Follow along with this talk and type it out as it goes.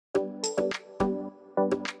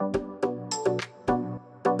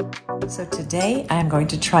So today I'm going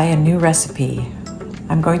to try a new recipe.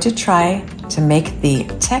 I'm going to try to make the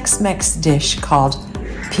Tex-Mex dish called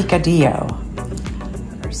Picadillo.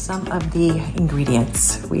 Here are some of the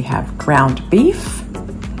ingredients. We have ground beef,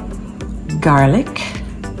 garlic,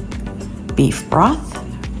 beef broth,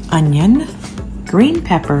 onion, green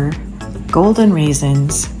pepper, golden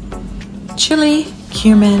raisins, chili,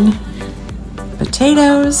 cumin,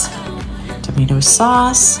 potatoes, tomato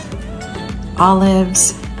sauce,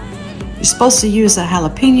 olives. You're supposed to use a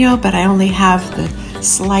jalapeno, but I only have the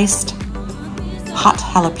sliced hot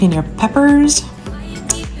jalapeno peppers,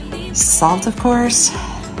 salt, of course,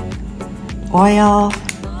 oil,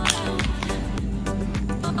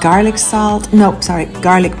 garlic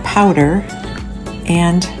powder,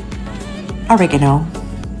 and oregano.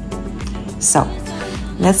 So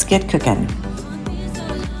let's get cooking.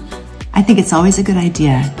 I think it's always a good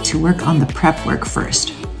idea to work on the prep work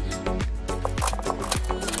first.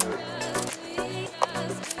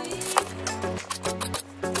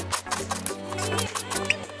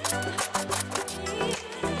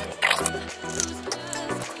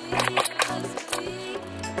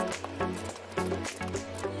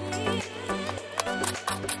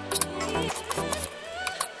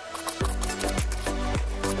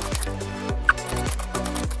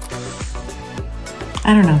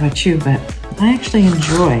 I don't know about you, but I actually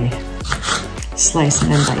enjoy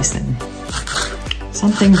slicing and dicing.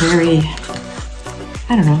 Something very,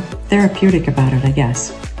 I don't know, therapeutic about it, I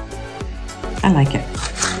guess. I like it.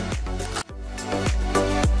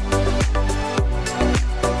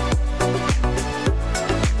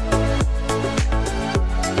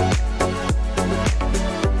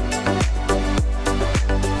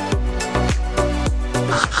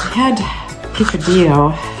 I had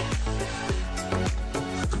Picadillo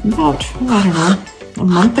about, I don't know, a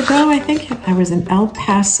month ago, I think. I was in El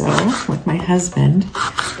Paso with my husband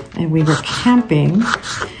and we were camping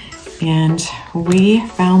and we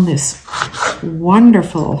found this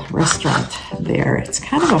wonderful restaurant there. It's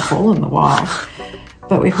kind of a hole in the wall,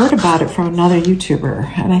 but we heard about it from another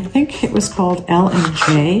YouTuber and I think it was called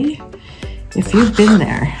L&J. If you've been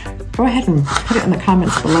there, go ahead and put it in the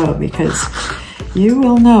comments below because you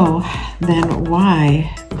will know then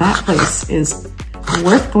why that place is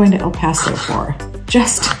worth going to El Paso for,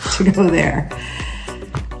 just to go there.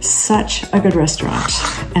 Such a good restaurant.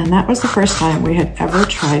 And that was the first time we had ever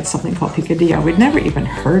tried something called Picadillo. We'd never even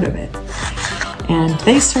heard of it. And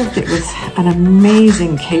they served it with an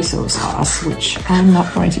amazing queso sauce, which I'm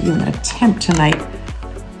not going to even attempt tonight,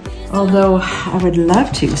 although I would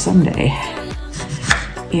love to someday.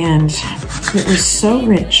 And it was so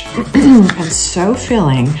rich and so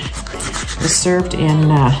filling. It was served in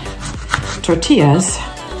tortillas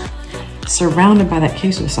surrounded by that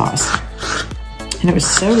queso sauce. And it was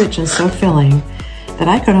so rich and so filling that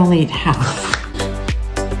I could only eat half.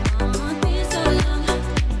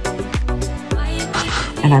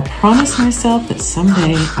 And I promised myself that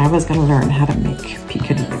someday I was going to learn how to make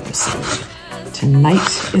picadillos. So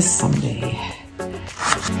tonight is someday.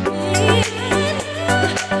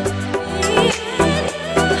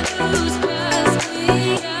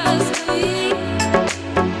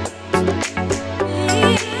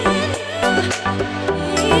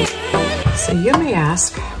 So you may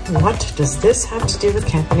ask, what does this have to do with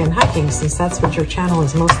camping and hiking, since that's what your channel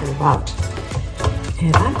is mostly about?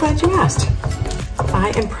 And I'm glad you asked. I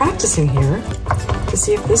am practicing here to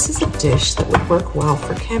see if this is a dish that would work well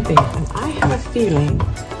for camping, and I have a feeling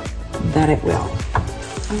that it will.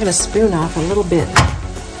 I'm gonna spoon off a little bit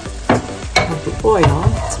of the oil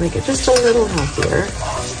to make it just a little healthier.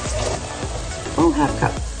 Full half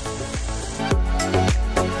cup.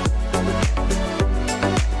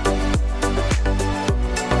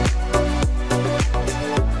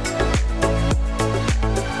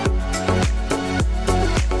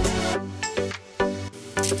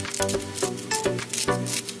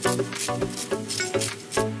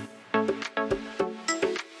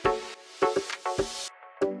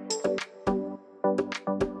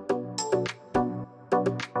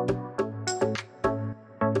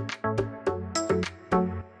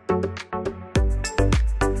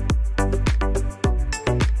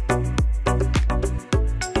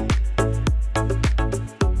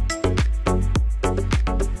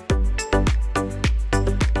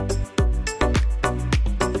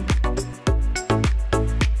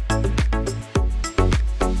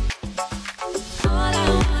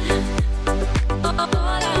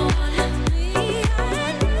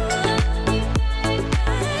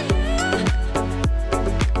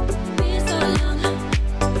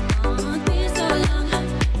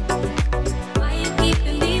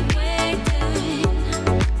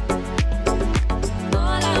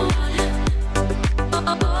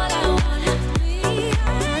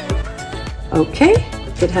 Okay,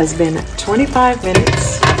 it has been 25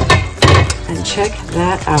 minutes, and check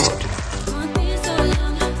that out.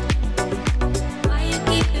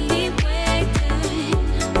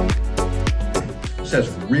 This has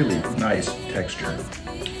really nice texture.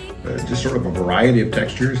 Just sort of a variety of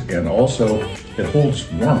textures, and also it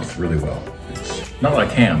holds warmth really well. It's not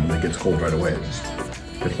like ham that gets cold right away.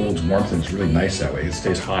 It holds warmth, and it's really nice that way. It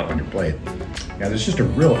stays hot on your plate. And it's just a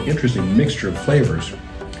real interesting mixture of flavors.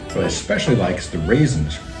 What I especially like is the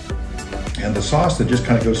raisins. And the sauce that just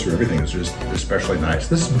kind of goes through everything is just especially nice.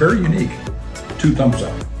 This is very unique. 2 thumbs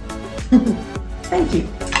up. Thank you.